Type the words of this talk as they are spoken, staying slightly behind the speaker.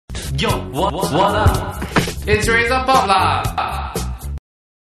Yo, what up? It's Razor Pop lah!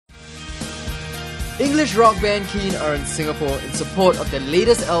 English rock band Keane are in Singapore in support of their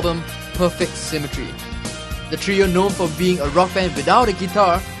latest album, Perfect Symmetry. The trio, known for being a rock band without a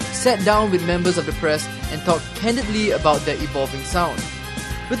guitar, sat down with members of the press and talked candidly about their evolving sound.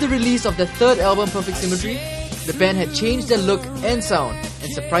 With the release of their third album, Perfect Symmetry, the band had changed their look and sound,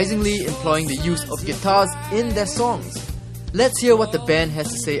 and surprisingly employing the use of guitars in their songs. Let's hear what the band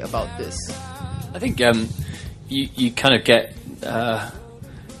has to say about this. I think you kind of get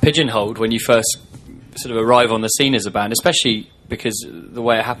pigeonholed when you first sort of arrive on the scene as a band, especially because the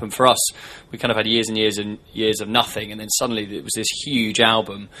way it happened for us, we kind of had years and years of nothing, and then suddenly it was this huge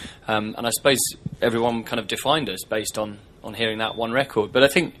album, and I suppose everyone kind of defined us based on hearing that one record. But I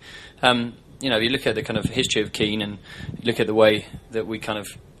think you look at the kind of history of Keane and look at the way that we kind of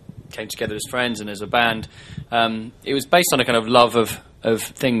came together as friends and as a band, it was based on a kind of love of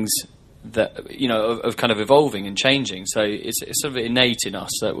things that, of kind of evolving and changing. So it's sort of innate in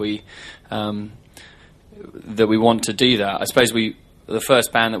us that we want to do that. I suppose the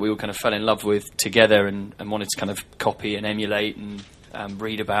first band that we all kind of fell in love with together and wanted to kind of copy and emulate and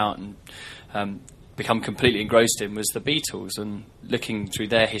read about and become completely engrossed in was the Beatles. And looking through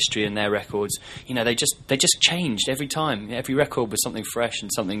their history and their records, they just changed every time. Every record was something fresh and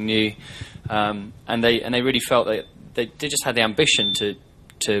something new, and they really felt that they just had the ambition to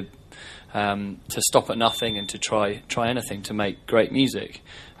stop at nothing and to try anything to make great music.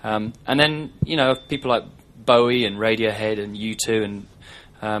 And then people like Bowie and Radiohead and U2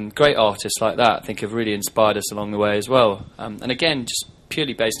 and great artists like that, I think, have really inspired us along the way as well. And again, just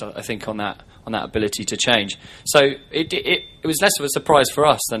purely based, I think, on that ability to change. So it was less of a surprise for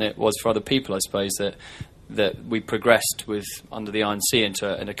us than it was for other people, I suppose, that we progressed with Under the Iron Sea in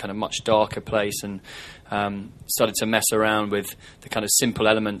a kind of much darker place and started to mess around with the kind of simple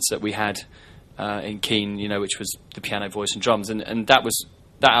elements that we had in Keane, which was the piano, voice and drums, and that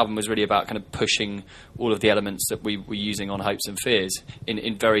album was really about kind of pushing all of the elements that we were using on Hopes and Fears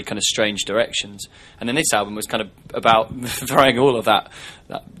in very kind of strange directions. And then this album was kind of about throwing all of that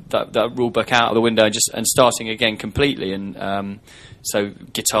rule book out of the window and starting again completely. And so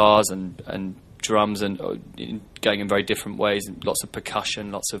guitars and drums and going in very different ways, and lots of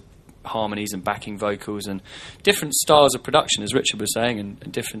percussion, lots of harmonies and backing vocals, and different styles of production, as Richard was saying,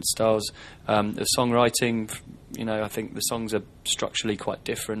 and different styles of songwriting. I think the songs are structurally quite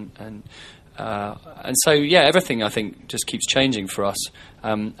different, and so everything I think just keeps changing for us,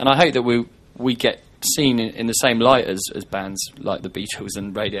 and I hope that we get seen in the same light as bands like the Beatles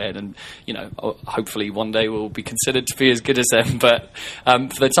and Radiohead, and hopefully one day we'll be considered to be as good as them. But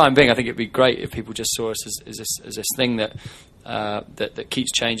for the time being, I think it'd be great if people just saw us as this thing that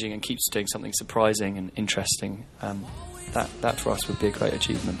keeps changing and keeps doing something surprising and interesting. That for us would be a great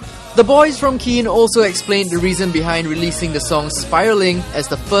achievement. The boys from Keane also explained the reason behind releasing the song Spiraling as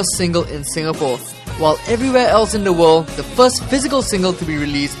the first single in Singapore, while everywhere else in the world, the first physical single to be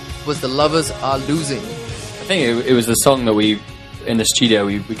released was The Lovers Are Losing. I think it was the song that we, in the studio,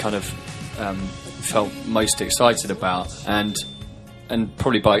 we kind of felt most excited about, and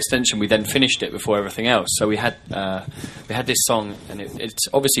probably by extension we then finished it before everything else. So we had this song, and it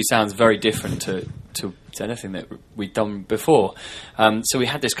obviously sounds very different to anything that we'd done before. So we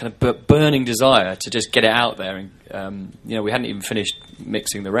had this kind of burning desire to just get it out there, and we hadn't even finished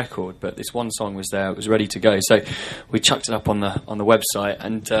mixing the record, but this one song was there, it was ready to go. So we chucked it up on the website,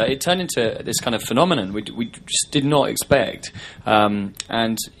 and it turned into this kind of phenomenon we just did not expect. And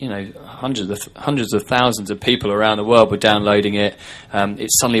hundreds of thousands of people around the world were downloading it.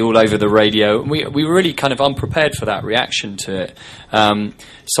 It's suddenly all over the radio, and we were really kind of unprepared for that reaction to it.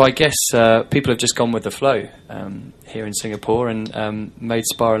 So I guess people have just gone with the flow here in Singapore and made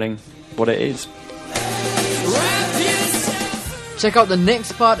Spiraling what it is. Check out the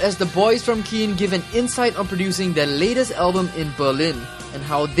next part as the boys from Keane give an insight on producing their latest album in Berlin and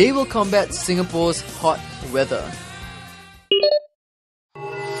how they will combat Singapore's hot weather.